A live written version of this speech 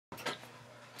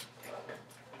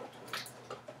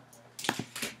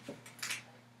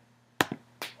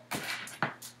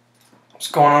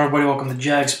What's going on, everybody? Welcome to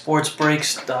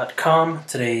JagSportsBreaks.com.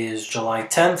 Today is July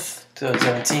 10th,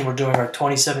 2017. We're doing our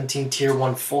 2017 Tier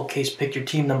 1 Full Case Pick Your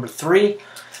Team number 3.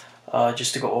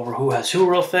 Just to go over who has who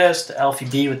real fast. Alfie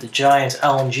B with the Giants,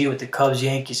 Alan G with the Cubs,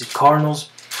 Yankees, and Cardinals.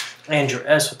 Andrew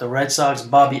S with the Red Sox,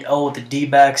 Bobby L with the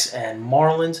D-backs and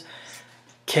Marlins.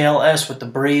 KLS with the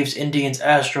Braves, Indians,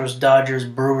 Astros, Dodgers,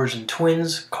 Brewers, and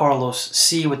Twins. Carlos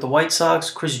C with the White Sox,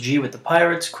 Chris G with the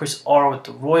Pirates, Chris R with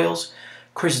the Royals,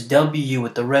 Chris W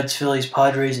with the Reds, Phillies,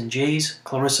 Padres, and Jays,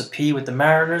 Clarissa P with the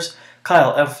Mariners,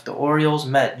 Kyle F with the Orioles,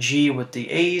 Matt G with the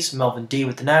A's, Melvin D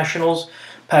with the Nationals,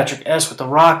 Patrick S with the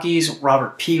Rockies,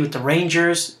 Robert P with the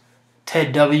Rangers,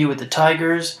 Ted W with the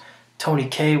Tigers, Tony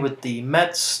K with the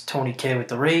Mets, Tony K with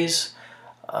the Rays,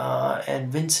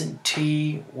 and Vincent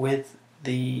T with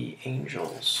the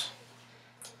Angels.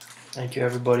 Thank you,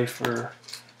 everybody, for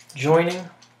joining.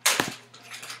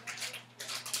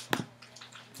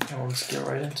 Now let's get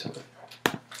right into it.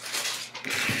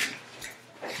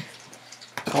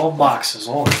 12 boxes,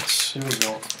 all this. Here we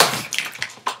go.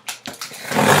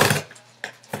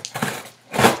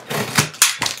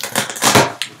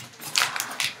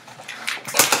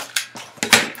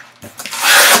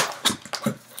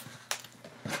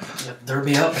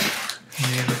 Derby up.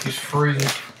 Yeah, but he's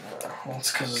freezing. Well,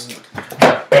 it's because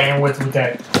bandwidth with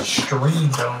that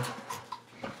stream, though.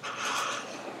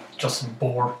 Justin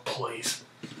Bohr, please.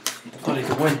 I thought he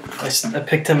could win. I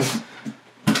picked him.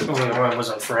 Well, it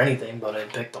wasn't for anything, but I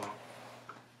picked him.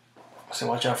 So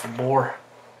watch out for Bohr.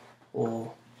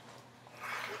 Little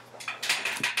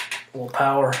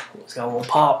power. He's got a little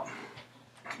pop.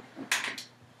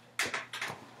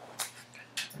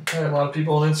 Okay, a lot of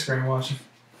people on Instagram watching.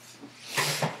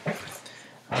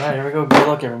 Alright, here we go. Good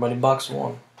luck, everybody. Box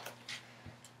 1.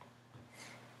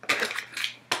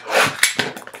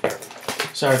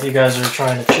 Sorry if you guys are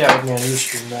trying to chat with me on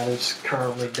Ustream. That is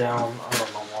currently down. I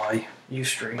don't know why.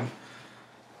 Ustream.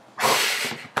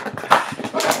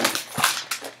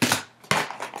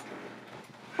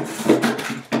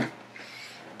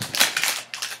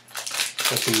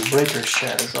 But the Breakers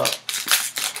chat is up.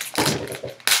 Look at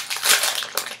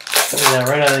that,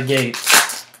 right out of the gate.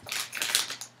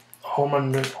 Home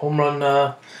run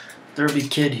derby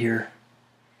kid here.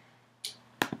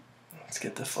 Let's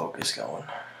get the focus going.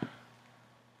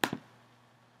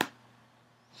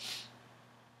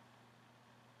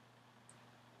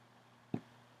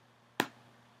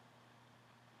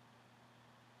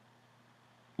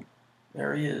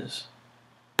 There he is.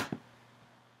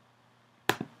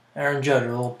 Aaron Judge, a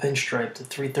little pinstripe to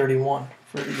 331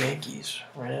 for the Yankees,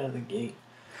 right out of the gate.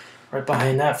 Right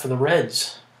behind that for the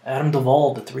Reds, Adam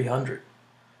Duvall to 300.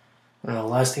 One of the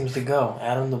last teams to go,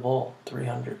 Adam Duvall,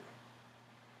 300.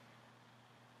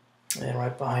 And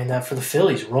right behind that for the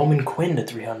Phillies, Roman Quinn to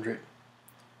 300.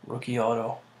 Rookie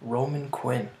auto, Roman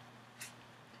Quinn.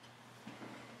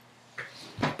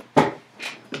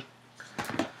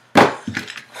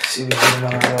 Let's see if we get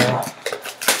another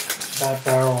bat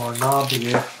barrel or knob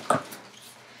here.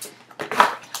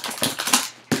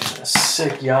 A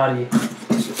sick Yachty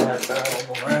bat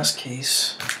barrel, the last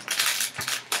case.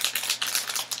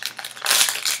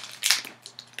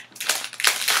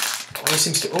 Always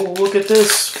seems to. Oh, look at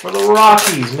this for the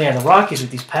Rockies, man. The Rockies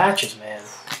with these patches, man.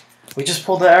 We just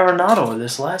pulled the Arenado of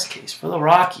this last case for the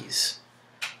Rockies.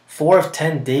 4 of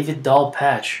 10 David Dahl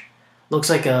patch. Looks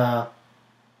like a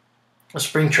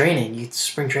spring training.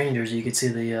 Spring training jersey. You could see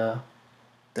the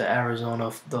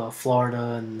Arizona, the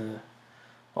Florida, and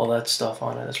all that stuff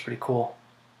on it. That's pretty cool.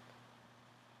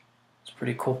 It's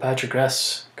pretty cool. Patrick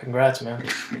S. Congrats, man.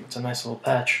 It's a nice little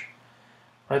patch.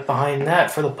 Right behind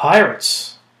that for the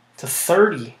Pirates to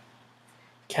 30.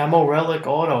 Camo relic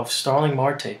auto of Starling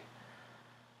Marte.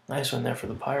 Nice one there for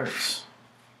the Pirates.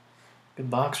 Good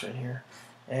box right here.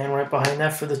 And right behind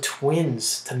that for the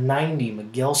Twins to 90,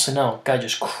 Miguel Sano. Guy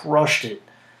just crushed it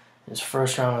in his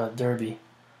first round of the Derby.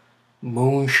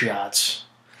 Moonshots.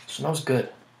 Sano's good.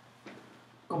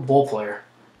 Good ball player.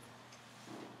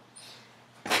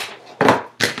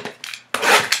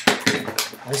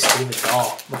 Nice David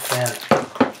Dahl. I'm a fan.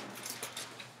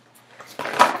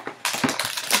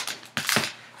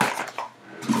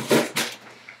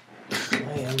 I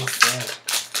am a fan.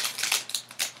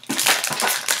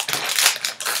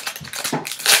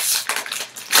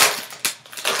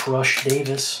 Crush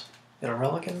Davis. Got a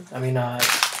Relican?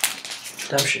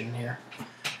 Redemption in here.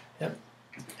 Yep.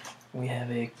 We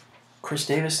have a Chris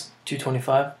Davis,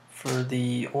 225 for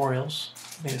the Orioles. I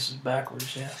think this is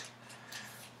backwards, yeah.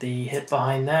 The hit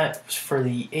behind that was for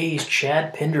the A's,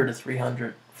 Chad Pinder to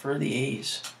 300 for the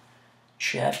A's.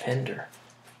 Chad Pinder.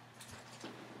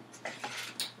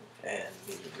 And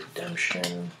the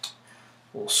redemption.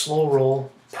 A little slow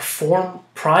roll.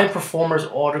 Prime Performers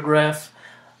autograph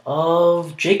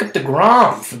of Jacob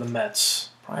deGrom for the Mets.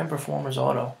 Prime Performers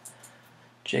auto.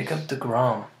 Jacob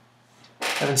deGrom.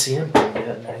 Haven't seen him play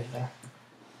yet and anything.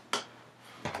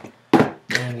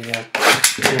 And we got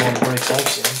tier 1 breaks I've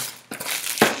seen.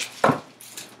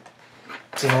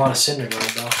 Seen a lot of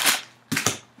Syndergaard though.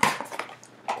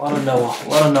 A lot of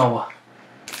Noah.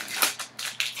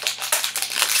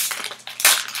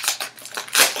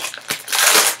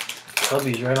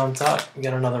 Cubbies right on top. We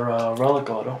got another relic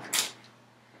auto.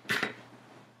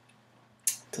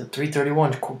 To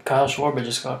 331, Kyle Schwarber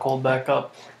just got called back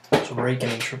up. It's raking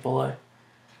in AAA.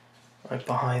 Right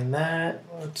behind that,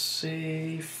 let's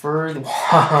see. It's for the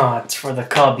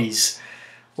Cubbies.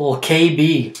 Little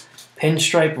KB.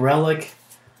 Pinstripe relic.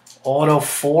 Auto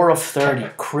 4 of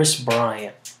 30. Chris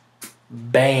Bryant.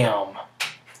 Bam.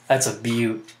 That's a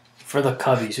beaut. For the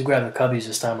Cubbies. Who grabbed the Cubbies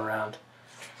this time around?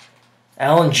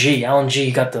 Alan G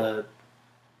got the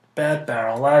bat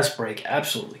barrel last break.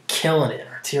 Absolutely killing it.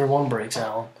 Our tier 1 breaks,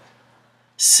 Alan.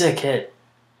 Sick hit.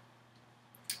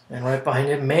 And right behind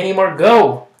it, Manny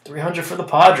Margot. 300 for the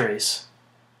Padres.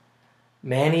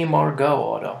 Manny Margot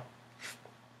auto.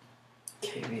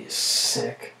 KB is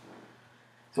sick.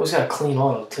 He's always got a clean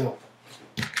auto, too.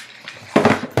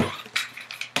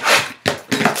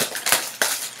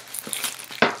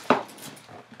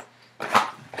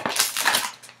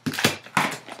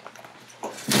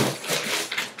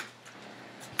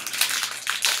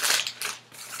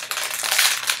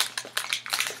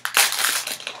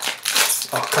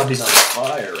 Oh, Cubby's on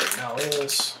fire right now. Look at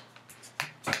this.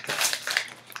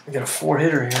 We got a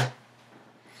 4-hitter here.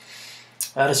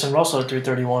 Addison Russell at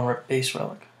 331 base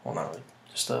relic. Well, not really.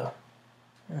 Just a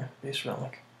base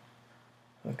relic.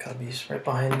 The Cubbies. Right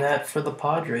behind that for the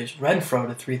Padres. Renfroe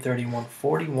to 331.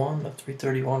 41 to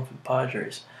 331 for the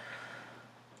Padres.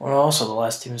 Well, also the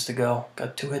last teams to go.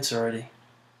 Got 2 hits already.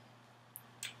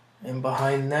 And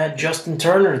behind that, Justin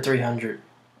Turner to 300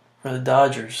 for the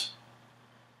Dodgers.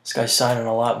 This guy's signing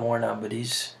a lot more now, but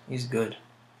he's good.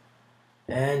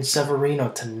 And Severino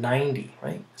to 90,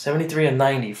 right? 73 and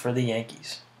 90 for the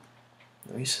Yankees.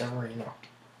 Luis Severino.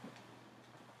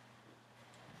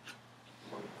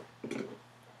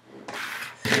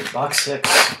 Box 6.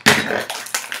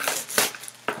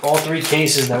 All 3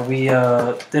 cases that we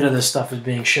did of this stuff is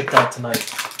being shipped out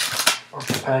tonight. We're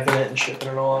packing it and shipping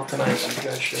it all out tonight, so you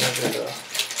guys should have it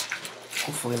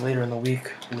hopefully later in the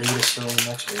week, latest early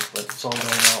next week, but it's all going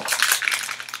out.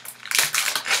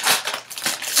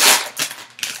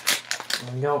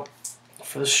 There we go.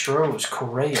 For the Stros,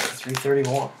 Correa,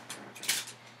 331.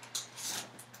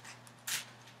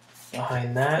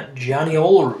 Behind that, Johnny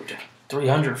Olerud,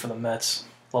 300 for the Mets.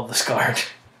 Love this card.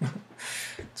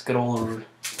 It's good Olerud.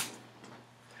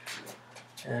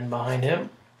 And behind him,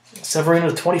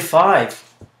 Severino,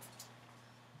 25.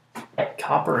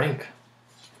 Copper ink.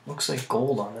 Looks like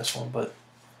gold on this one, but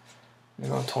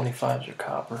 25s are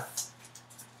copper.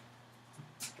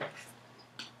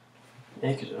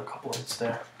 Yankees are a couple hits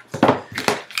there.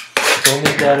 Don't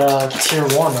need that tier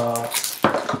 1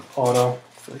 auto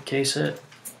for the case hit.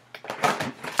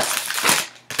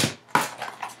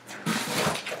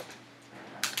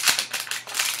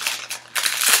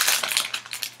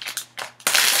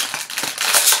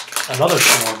 Another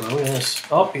Schwarber. Look at this.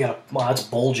 Oh, you got a. Well, that's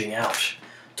bulging out.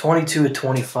 22 to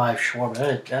 25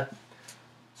 Schwarber.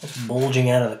 That's bulging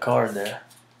out of the card there.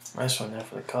 Nice one there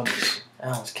for the Cubs.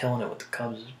 Allen's killing it with the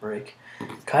Cubs' break.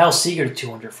 Kyle Seager to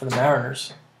 200 for the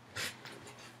Mariners.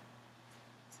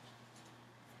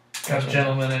 Got a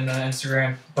gentleman in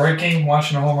Instagram. Breaking,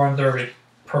 watching a home run derby.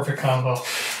 Perfect combo.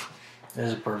 It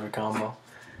is a perfect combo.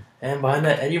 And behind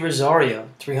that, Eddie Rosario,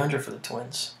 300 for the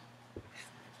Twins.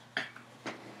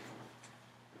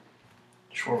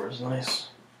 Schwarber's nice.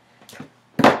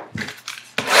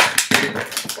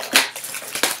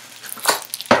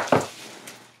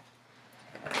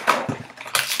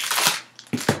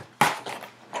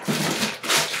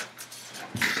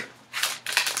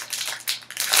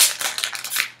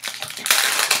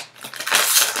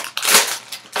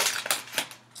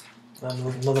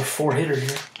 Another 4-hitter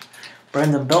here.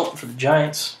 Brandon Belt for the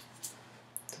Giants.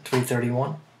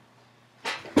 331.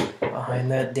 Behind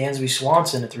that, Dansby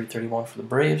Swanson at 331 for the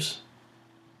Braves.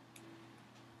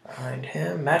 Behind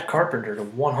him, Matt Carpenter to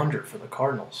 100 for the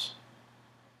Cardinals.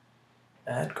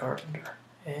 Matt Carpenter.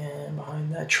 And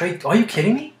behind that, Trey. Are you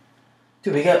kidding me?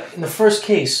 Dude, we got, in the first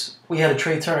case, we had a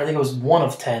Trey Turner. I think it was 1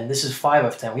 of 10. This is 5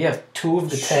 of 10. We have 2 of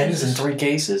the 10s in 3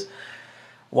 cases.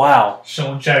 Wow.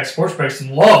 Showing Jack Sports Breaks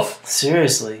some love.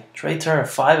 Seriously. Trey Turner,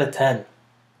 5 of 10.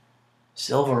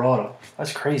 Silver auto.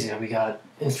 That's crazy how we got,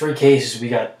 in 3 cases, we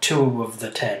got 2 of the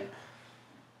 10.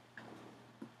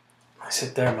 Nice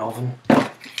hit there, Melvin.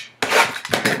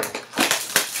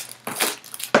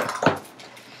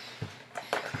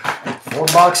 Four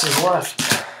boxes left.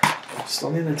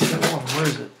 Still need the tier 1. Where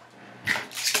is it?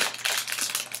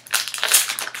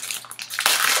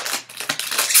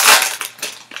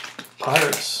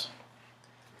 Pirates.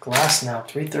 Glass now,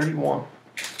 331.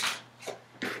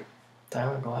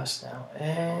 Diamond Glass now.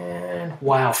 And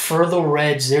wow, for the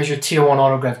Reds, there's your tier 1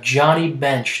 autograph. Johnny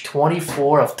Bench,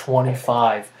 24 of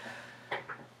 25.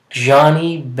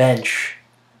 Johnny Bench.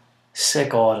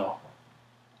 Sick auto.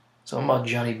 Something about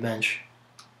Johnny Bench.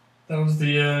 That was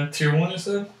the tier 1, you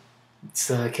said? It's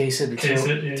the case hit, the Case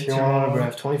hit, tier tier 1 one.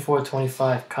 autograph. 24 of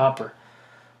 25. Copper.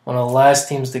 One of the last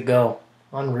teams to go.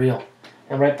 Unreal.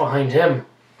 And right behind him,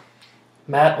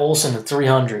 Matt Olson at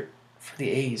 300 for the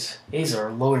A's. A's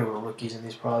are loaded with rookies in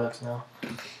these products now.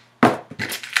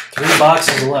 3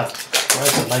 boxes left.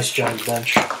 That's a nice Johnny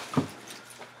Bench.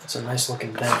 That's a nice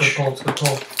looking bench. Good pull, good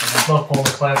pull. I love pulling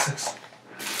the classics.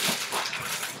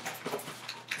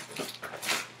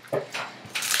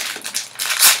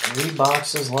 3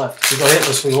 boxes left. If you go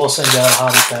hitless, we will send you out a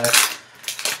hobby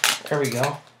pack. There we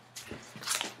go.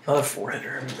 Another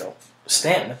 4-hitter. Here we go.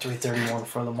 Stanton at 331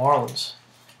 for the Marlins.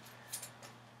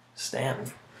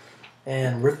 Stanton.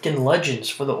 And Ripken Legends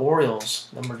for the Orioles.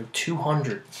 Number to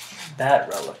 200. Bat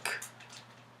relic.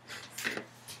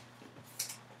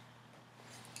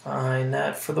 Behind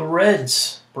that for the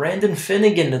Reds. Brandon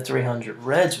Finnegan to 300.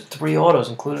 Reds with 3 autos,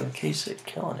 including the case hit.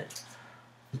 Killing it.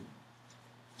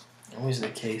 Always the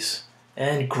case.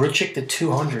 And Grichuk to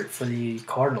 200 for the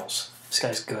Cardinals. This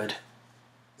guy's good.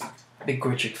 Big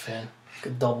Grichuk fan.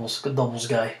 Good doubles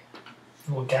guy.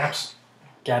 Little gaps.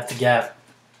 Gap to gap.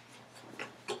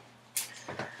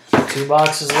 2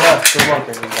 boxes left. Good luck,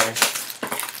 everybody.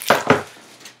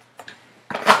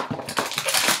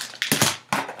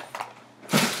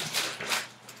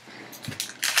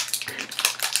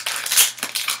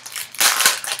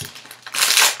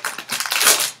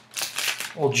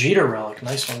 Old Jeter relic.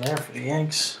 Nice one there for the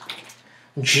Yanks.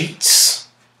 Jeets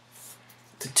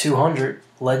to 200.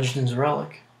 Legends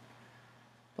relic.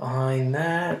 Behind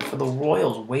that, for the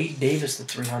Royals, Wade Davis to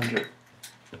 300.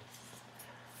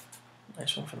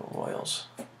 Nice one for the Royals.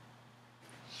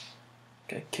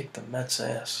 Guy kicked the Mets'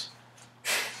 ass.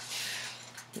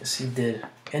 Yes, he did.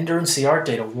 Ender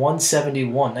Inciarte to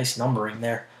 171. Nice numbering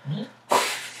there.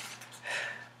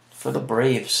 For the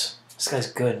Braves. This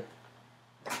guy's good.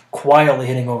 Quietly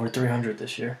hitting over 300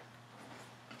 this year.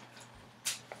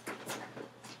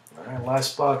 Alright,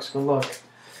 last box. Good luck.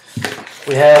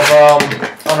 We have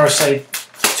on our site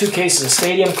 2 cases of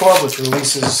Stadium Club, which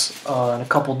releases in a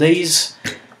couple days.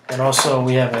 And also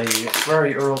we have a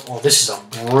very early... Oh, this is a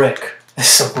brick.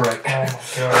 This is a brick.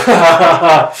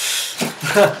 Oh,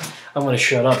 my God. I'm going to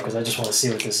shut up because I just want to see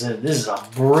what this is. This is a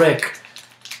brick.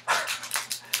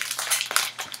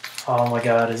 Oh, my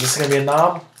God. Is this going to be a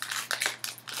knob?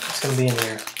 It's going to be in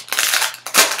here.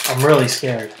 I'm really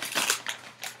scared.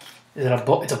 Is it a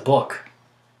book? It's a book.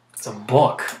 It's a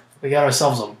book. We got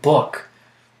ourselves a book.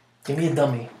 Give me a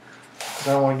dummy. I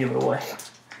don't want to give it away.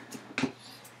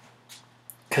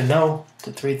 Cano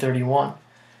to 331.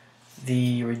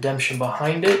 The redemption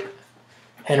behind it.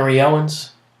 Henry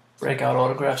Owens. Breakout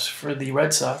autographs for the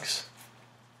Red Sox.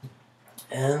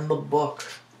 And the book.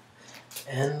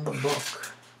 And the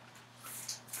book.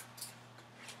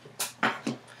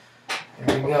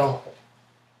 Here we go.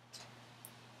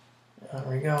 There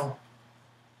we go.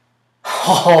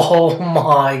 Oh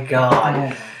my God. Oh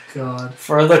my God.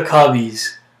 For the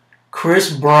Cubbies,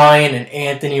 Chris Bryant and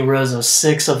Anthony Rizzo,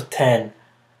 6 of 10.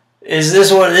 This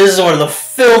is one of the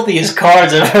filthiest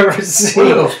cards I've ever seen.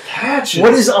 What are those patches?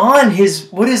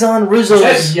 What is on Rizzo's?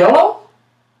 Is that yellow?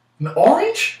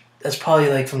 Orange? That's probably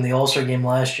like from the All-Star game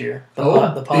last year.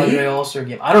 OB? The Padre All-Star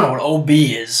game. I don't know what OB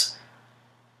is.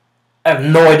 I have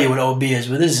no idea what OB is,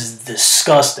 but this is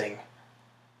disgusting.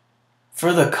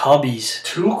 For the Cubbies.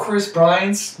 2 Chris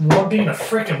Bryants, one being a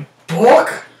freaking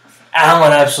book?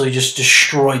 Allen absolutely just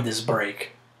destroyed this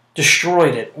break.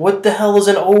 Destroyed it. What the hell is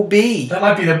an OB? That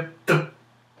might be the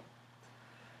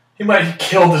he might have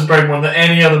killed this break more than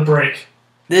any other break.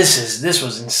 This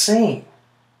was insane.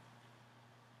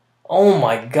 Oh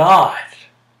my God.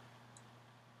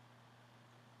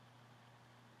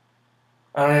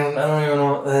 I don't even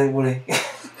know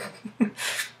what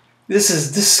This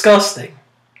is disgusting.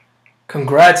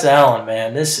 Congrats, Allen,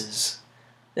 man. This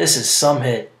is some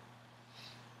hit.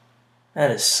 That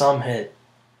is some hit.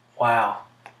 Wow.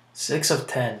 6 of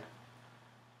 10.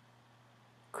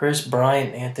 Chris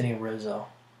Bryant, Anthony Rizzo.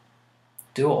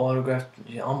 Dual autograph.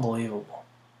 Unbelievable.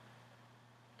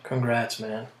 Congrats,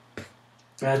 man.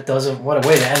 That doesn't... What a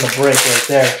way to end the break right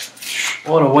there.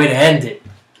 What a way to end it.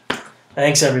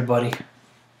 Thanks, everybody.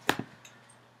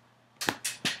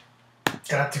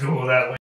 Got to go that way.